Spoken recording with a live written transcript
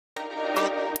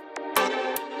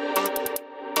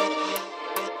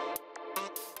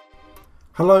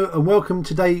Hello and welcome.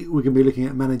 Today we're going to be looking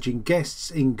at managing guests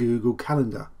in Google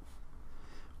Calendar.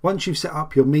 Once you've set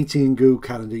up your meeting in Google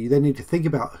Calendar, you then need to think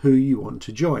about who you want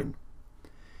to join.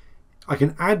 I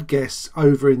can add guests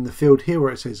over in the field here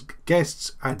where it says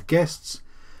guests, add guests,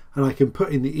 and I can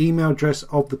put in the email address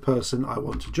of the person I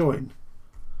want to join.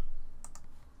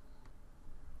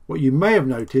 What you may have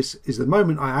noticed is the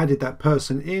moment I added that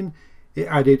person in, it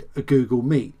added a Google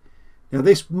Meet. Now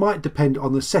this might depend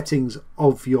on the settings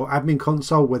of your admin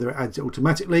console, whether it adds it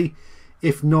automatically.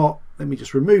 If not, let me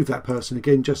just remove that person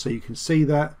again just so you can see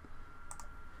that.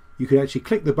 You can actually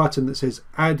click the button that says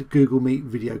Add Google Meet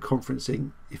Video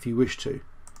Conferencing if you wish to.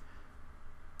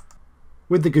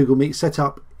 With the Google Meet set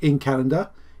up in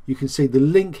Calendar, you can see the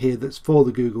link here that's for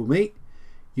the Google Meet.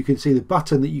 You can see the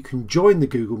button that you can join the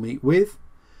Google Meet with,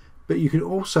 but you can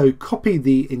also copy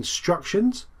the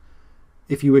instructions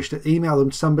if you wish to email them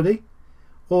to somebody.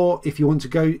 Or if you want to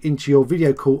go into your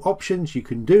video call options, you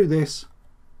can do this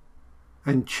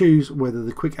and choose whether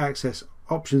the quick access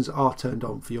options are turned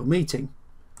on for your meeting.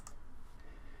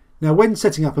 Now, when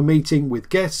setting up a meeting with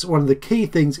guests, one of the key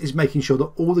things is making sure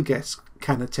that all the guests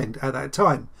can attend at that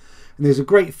time. And there's a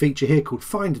great feature here called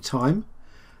Find a Time,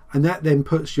 and that then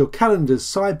puts your calendars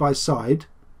side by side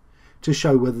to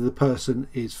show whether the person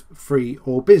is free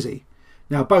or busy.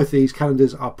 Now, both these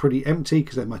calendars are pretty empty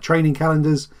because they're my training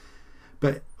calendars.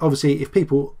 But obviously, if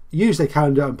people use their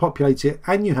calendar and populate it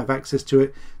and you have access to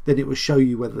it, then it will show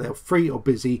you whether they're free or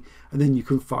busy, and then you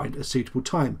can find a suitable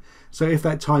time. So if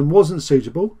that time wasn't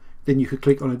suitable, then you could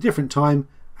click on a different time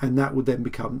and that would then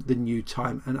become the new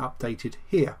time and updated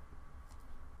here.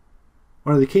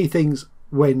 One of the key things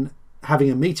when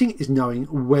having a meeting is knowing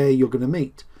where you're going to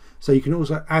meet. So you can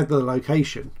also add the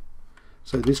location.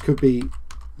 So this could be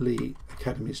Lee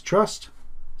Academies Trust.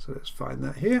 So let's find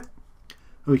that here.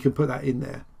 And we can put that in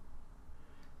there.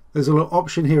 There's a little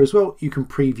option here as well. You can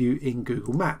preview in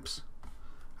Google Maps,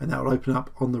 and that will open up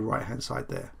on the right hand side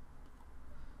there.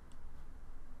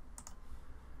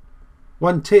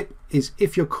 One tip is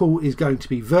if your call is going to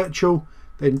be virtual,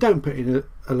 then don't put in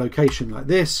a location like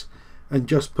this and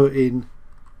just put in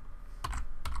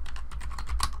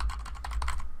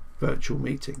virtual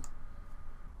meeting.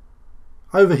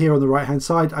 Over here on the right hand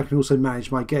side, I can also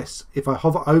manage my guests. If I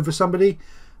hover over somebody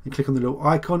and click on the little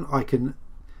icon, I can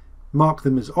mark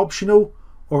them as optional,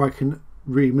 or I can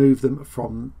remove them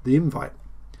from the invite.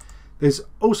 There's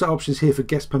also options here for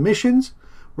guest permissions,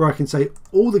 where I can say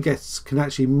all the guests can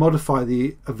actually modify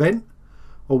the event,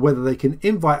 or whether they can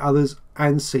invite others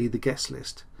and see the guest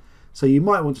list. So you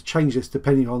might want to change this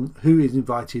depending on who is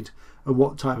invited and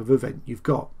what type of event you've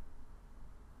got.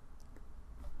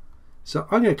 So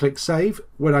I'm going to click save.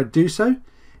 When I do so,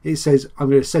 it says I'm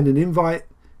going to send an invite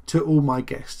to all my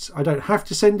guests. I don't have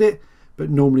to send it, but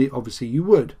normally obviously you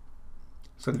would.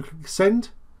 So I'm going to click send,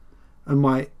 and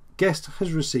my guest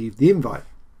has received the invite.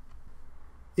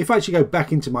 If I actually go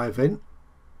back into my event,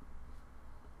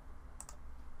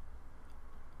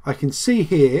 I can see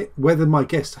here whether my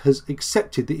guest has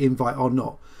accepted the invite or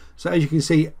not. So as you can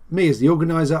see, me as the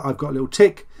organizer, I've got a little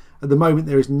tick. At the moment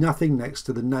there is nothing next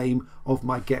to the name of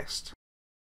my guest.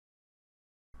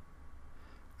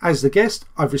 As the guest,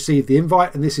 I've received the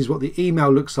invite, and this is what the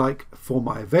email looks like for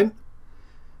my event.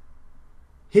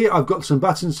 Here I've got some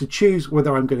buttons to choose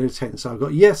whether I'm going to attend. So I've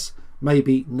got yes,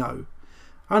 maybe, no.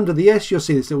 Under the yes, you'll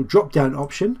see this little drop down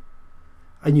option,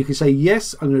 and you can say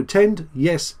yes, I'm going to attend,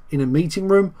 yes, in a meeting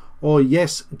room, or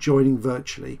yes, joining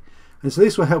virtually. And so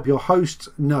this will help your hosts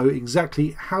know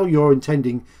exactly how you're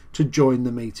intending to join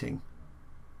the meeting.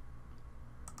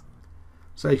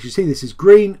 So as you see, this is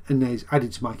green and it's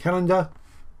added to my calendar.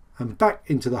 And back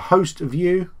into the host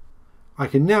view, I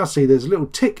can now see there's a little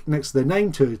tick next to their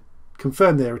name to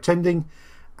confirm they're attending,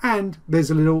 and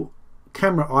there's a little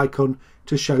camera icon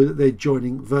to show that they're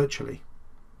joining virtually.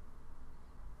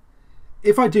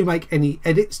 If I do make any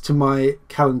edits to my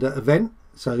calendar event,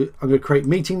 so I'm going to create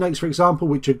meeting notes, for example,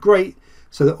 which are great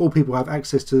so that all people have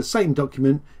access to the same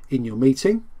document in your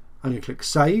meeting. I'm going to click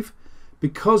save.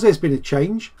 Because there's been a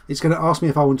change, it's going to ask me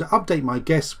if I want to update my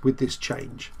guests with this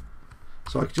change.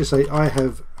 So I can just say I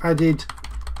have added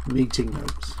meeting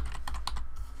notes.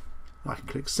 I can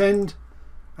click send,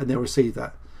 and they'll receive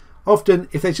that. Often,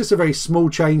 if there's just a very small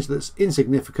change that's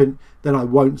insignificant, then I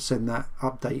won't send that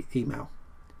update email.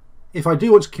 If I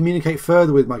do want to communicate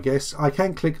further with my guests, I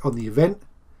can click on the event,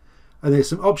 and there's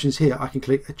some options here. I can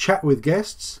click a chat with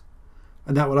guests,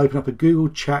 and that will open up a Google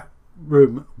chat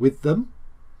room with them.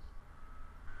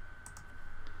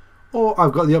 Or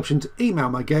I've got the option to email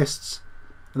my guests,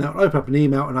 and that will open up an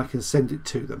email and I can send it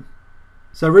to them.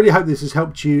 So I really hope this has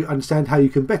helped you understand how you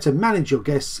can better manage your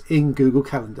guests in Google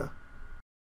Calendar.